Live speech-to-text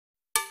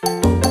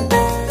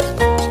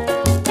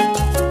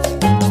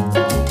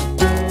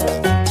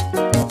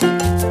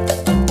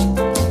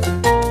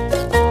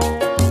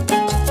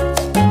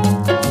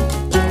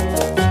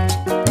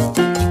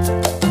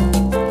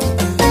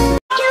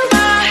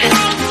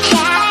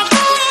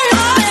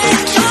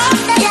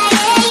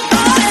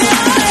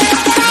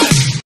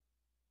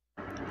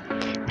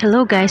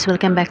Hello guys!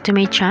 Welcome back to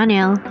my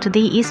channel.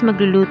 Today is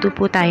magluluto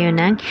po tayo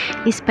ng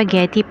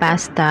spaghetti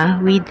pasta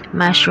with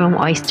mushroom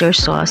oyster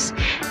sauce.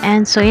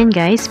 And so yan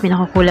guys,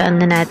 pinakukulaan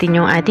na natin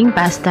yung ating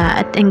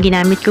pasta at ang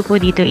ginamit ko po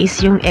dito is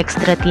yung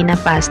extra thin na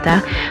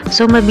pasta.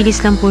 So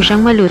mabilis lang po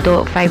siyang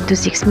maluto, 5 to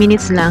 6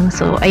 minutes lang.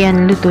 So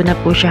ayan, luto na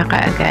po siya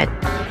kaagad.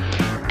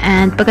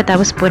 And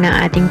pagkatapos po ng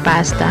ating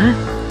pasta,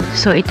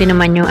 so ito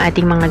naman yung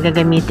ating mga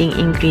gagamiting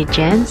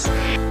ingredients.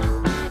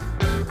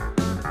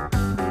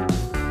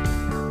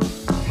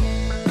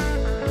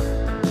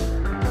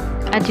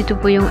 At ito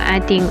po yung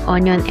ating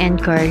onion and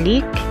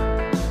garlic.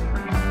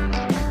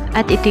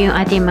 At ito yung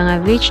ating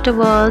mga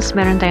vegetables.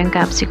 Meron tayong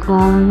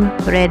capsicum,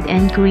 red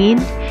and green,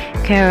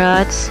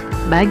 carrots,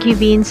 bagu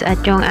beans, at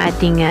yung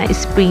ating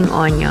spring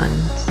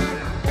onions.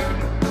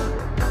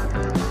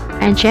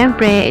 And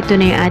syempre, ito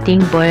na yung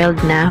ating boiled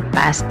na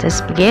pasta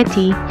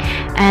spaghetti.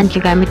 And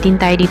gagamit din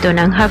tayo dito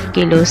ng half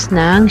kilos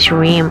ng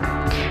shrimp.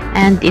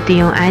 And ito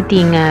yung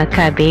ating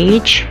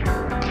cabbage.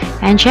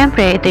 And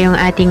syempre, ito yung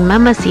ating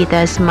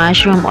Mamacita's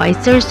mushroom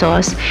oyster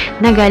sauce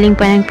na galing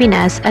pa ng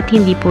Pinas at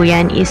hindi po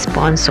yan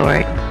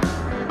sponsored.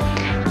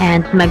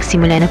 And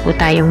magsimula na po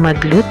tayong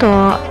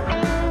magluto.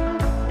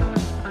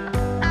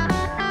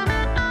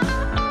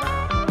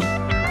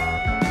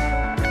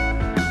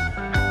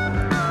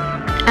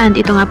 And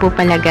ito nga po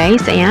pala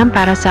guys, ayan,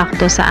 para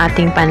sakto sa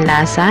ating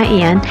panlasa,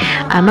 ayan,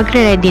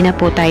 magre-ready na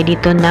po tayo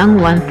dito ng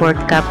 1/4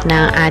 cup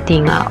ng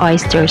ating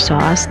oyster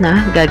sauce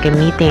na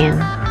gagamitin.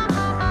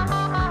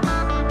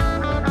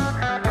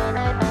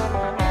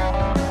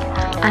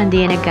 And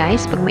yan na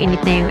guys, pag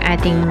mainit na yung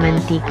ating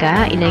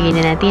mantika, ilagay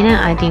na natin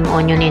ang ating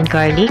onion and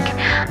garlic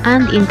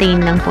and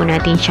intayin lang po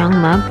natin siyang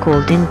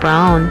mag-golden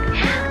brown.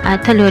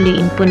 At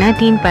haluin po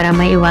natin para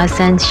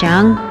maiwasan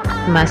siyang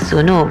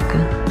masunog.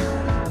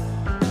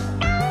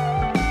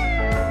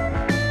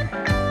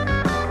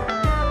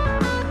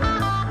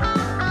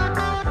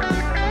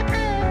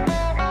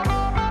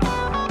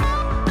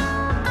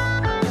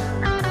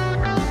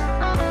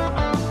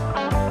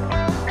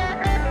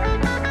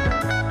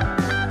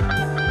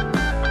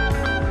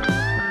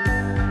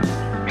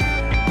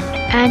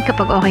 And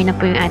kapag okay na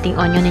po yung ating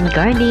onion and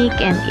garlic,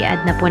 and i-add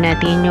na po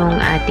natin yung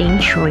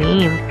ating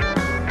shrimp.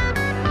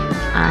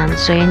 And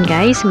so yan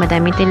guys,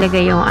 madami talaga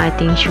yung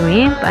ating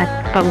shrimp at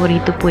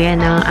paborito po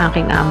yan ng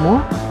aking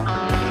amo.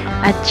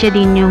 At siya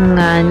din yung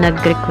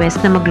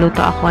nag-request na magluto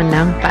ako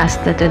ng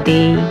pasta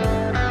today.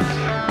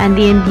 And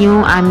yan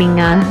yung aming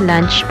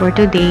lunch for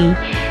today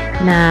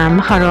na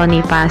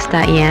macaroni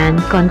pasta. Yan,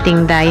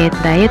 konting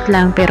diet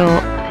lang pero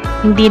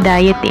hindi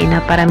diet na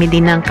parami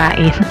din ng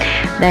kain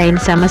dahil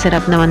sa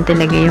masarap naman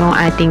talaga yung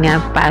ating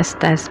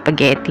pasta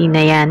spaghetti na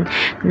yan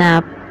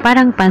na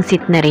parang pansit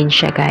na rin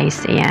siya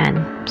guys.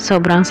 Ayan,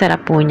 sobrang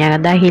sarap po niya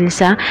dahil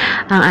sa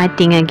ang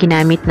ating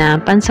ginamit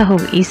na pansahog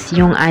is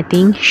yung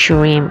ating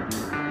shrimp.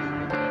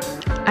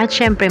 At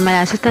syempre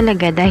malasa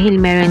talaga dahil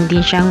meron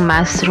din siyang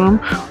mushroom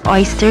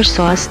oyster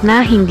sauce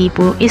na hindi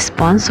po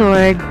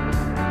sponsored.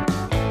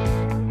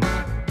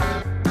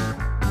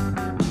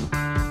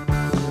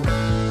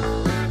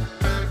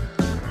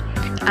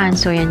 And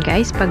so yan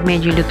guys, pag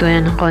medyo luto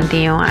na ng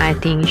konti yung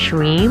ating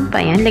shrimp,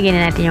 ayan, lagyan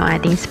na natin yung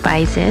ating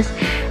spices.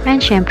 And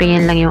syempre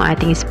yan lang yung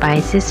ating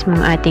spices, yung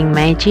ating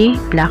Maggi,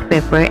 black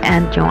pepper,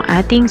 and yung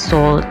ating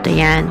salt.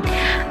 Ayan,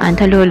 and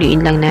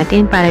haluin lang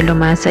natin para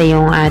lumasa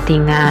yung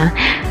ating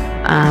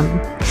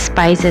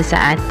spices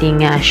sa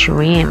ating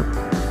shrimp.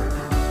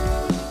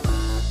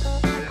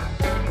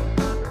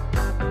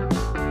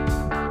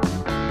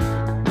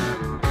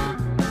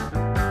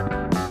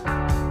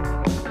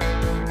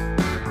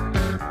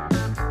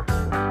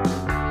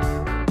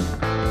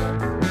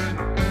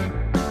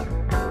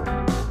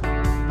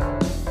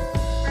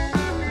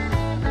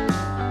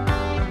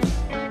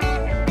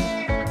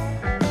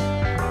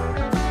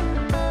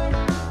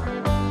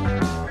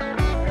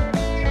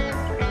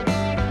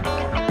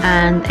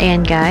 And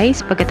ayan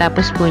guys,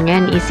 pagkatapos po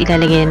nyan is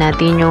ilalagay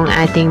natin yung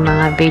ating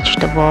mga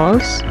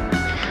vegetables.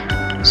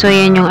 So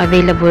ayan yung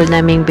available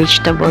naming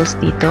vegetables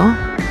dito.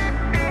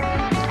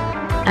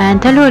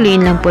 And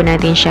haluin lang po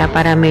natin siya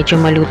para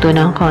medyo maluto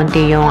ng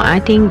konti yung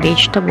ating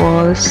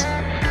vegetables.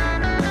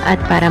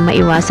 At para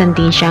maiwasan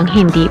din siyang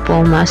hindi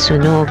po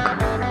masunog.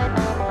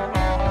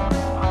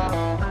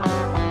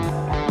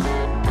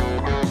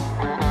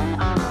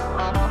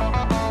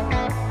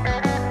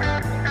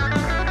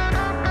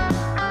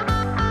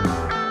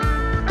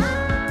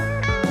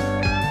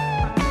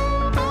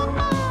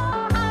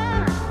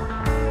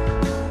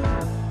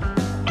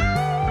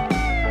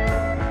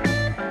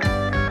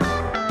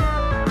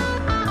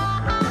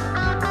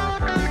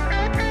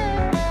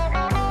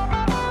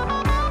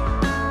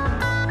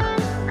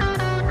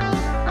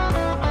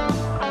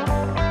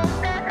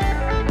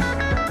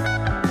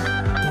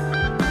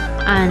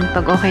 And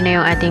pag okay na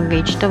yung ating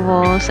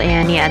vegetables,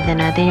 ayan, i-add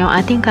na natin yung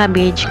ating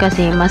cabbage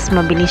kasi mas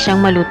mabilis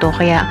siyang maluto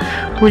kaya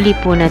huli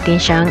po natin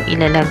siyang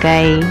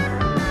ilalagay.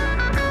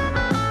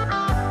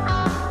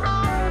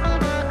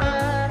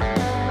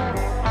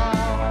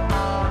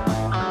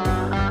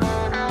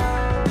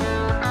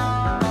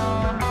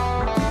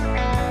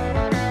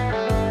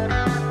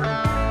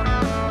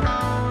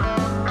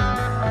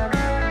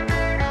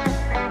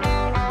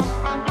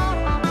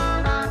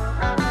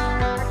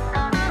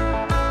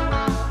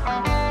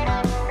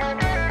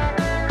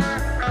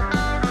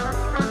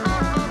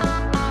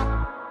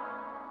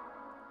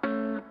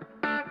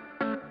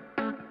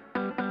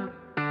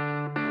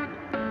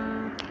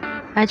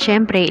 At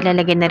syempre,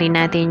 ilalagay na rin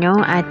natin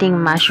yung ating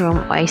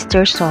mushroom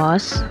oyster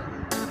sauce.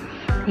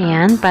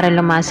 Ayan, para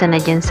lumasa na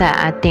dyan sa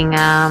ating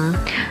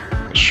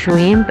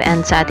shrimp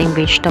and sa ating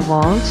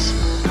vegetables.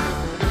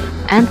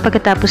 And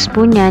pagkatapos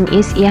po nyan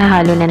is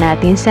ihahalo na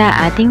natin sa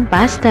ating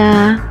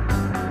pasta.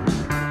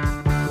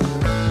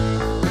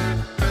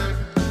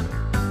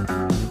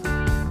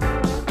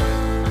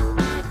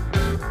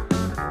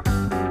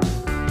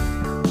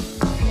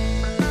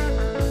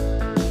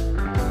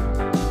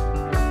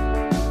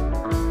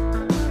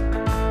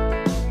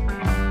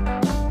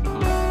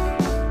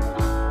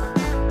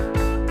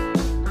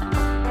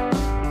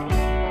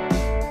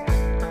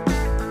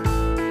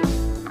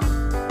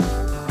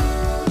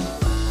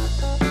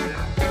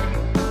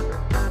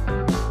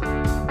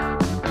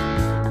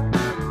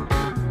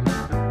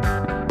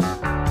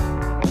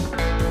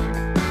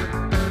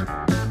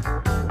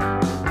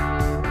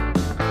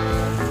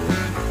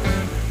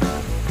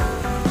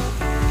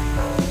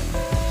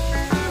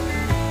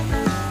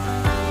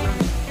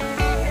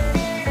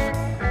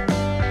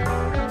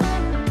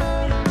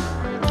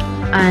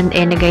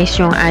 And na guys,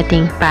 yung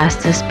ating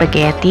pasta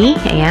spaghetti.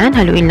 Ayan,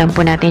 haluin lang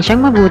po natin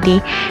siyang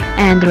mabuti.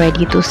 And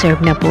ready to serve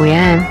na po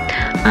yan.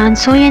 And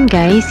so yan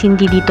guys,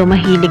 hindi dito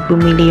mahilig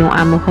bumili yung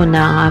amo ko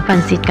ng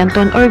pancit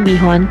canton or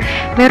bihon.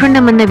 Meron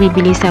naman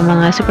nabibili sa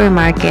mga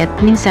supermarket.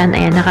 Minsan,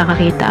 ayan,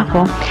 nakakakita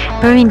ako.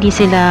 Pero hindi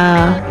sila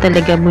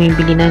talaga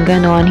bumibili ng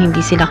ganon.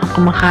 Hindi sila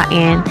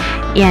kumakain.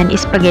 Yan,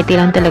 spaghetti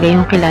lang talaga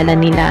yung kilala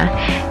nila.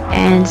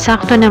 And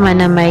sakto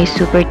naman na may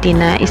super thin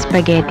na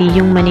spaghetti,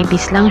 yung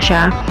manipis lang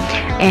siya.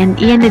 And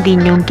iyan na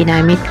din yung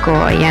ginamit ko.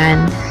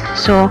 Ayan.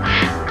 So,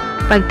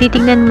 pag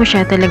titingnan mo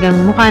siya,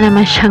 talagang mukha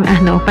naman siyang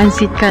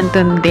pancit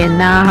canton din.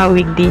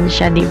 Nakakawig din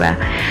siya, di ba?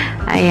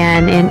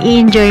 Ayan. And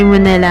i-enjoy mo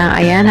na lang.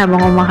 Ayan,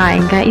 habang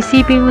kumakain ka,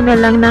 isipin mo na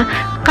lang na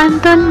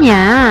canton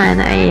yan.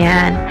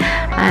 Ayan.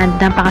 And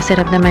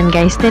napakasarap naman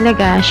guys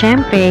talaga.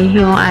 Syempre,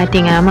 yung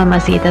ating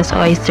mamasitas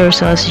oyster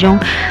sauce, yung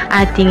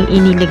ating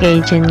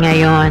iniligay dyan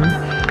ngayon.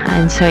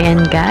 And so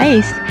yan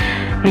guys,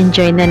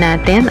 enjoy na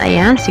natin.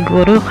 Ayan,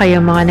 siguro kayo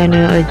mga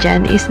nanonood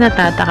dyan is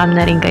natatakam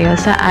na rin kayo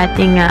sa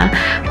ating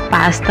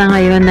pasta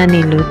ngayon na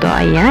niluto.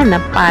 Ayan, na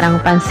parang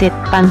pansit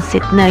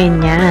na rin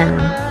yan.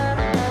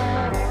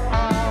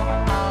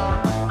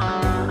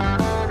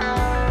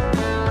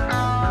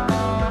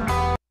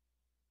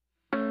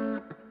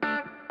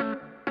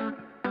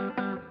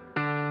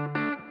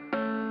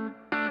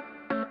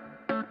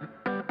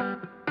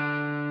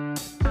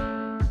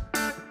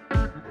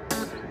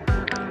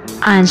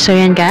 And so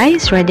yan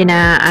guys, ready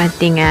na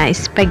ating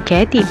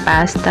spaghetti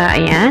pasta,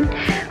 ayan,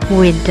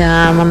 with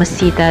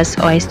mamasitas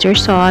oyster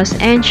sauce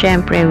and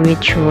syempre with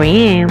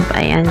shrimp.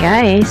 Ayan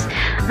guys,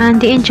 and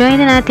enjoy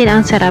na natin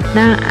ang sarap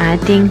ng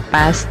ating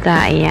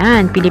pasta.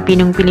 Ayan,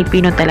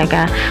 Pilipinong-Pilipino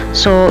talaga.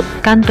 So,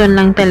 canton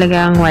lang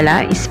talaga ang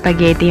wala,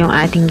 spaghetti yung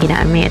ating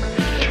ginamit.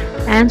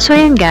 And so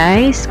yan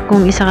guys,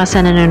 kung isa ka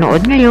sa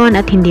nanonood ngayon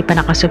at hindi pa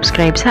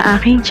nakasubscribe sa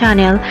aking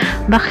channel,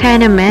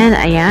 baka naman,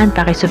 ayan,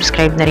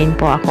 pakisubscribe na rin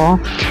po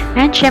ako.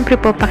 And syempre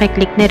po,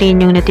 pakiclick na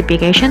rin yung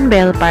notification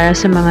bell para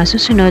sa mga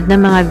susunod na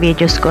mga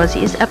videos ko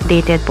is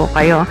updated po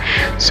kayo.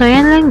 So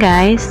yan lang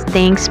guys,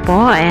 thanks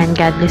po and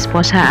God bless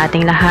po sa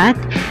ating lahat.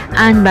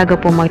 And bago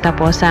po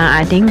magtapos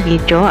ang ating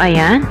video,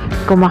 ayan,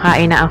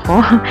 kumakain na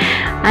ako.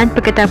 And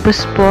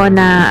pagkatapos po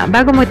na,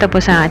 bago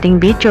magtapos ang ating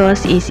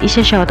videos is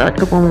isa-shoutout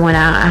ko po muna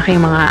ang aking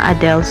mga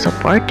Adele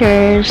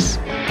supporters.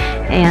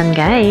 Ayan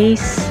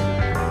guys.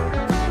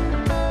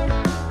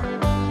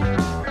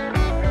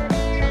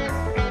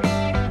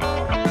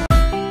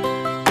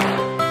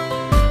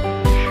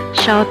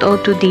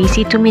 Shoutout to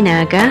Daisy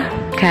Tuminaga,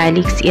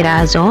 Calix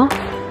Irazo,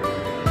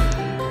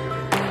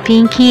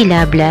 Pinky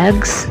La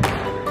Vlogs,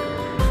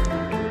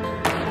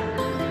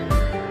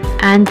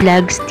 and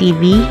Vlogs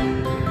TV,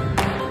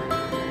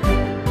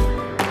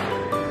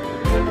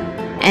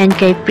 and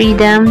kay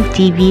Freedom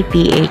TV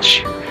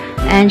PH.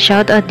 And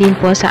shoutout din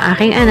po sa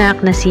aking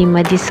anak na si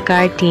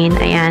Madiscartin.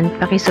 Ayan,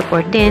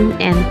 pakisupport din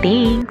and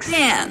thanks!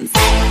 Dance.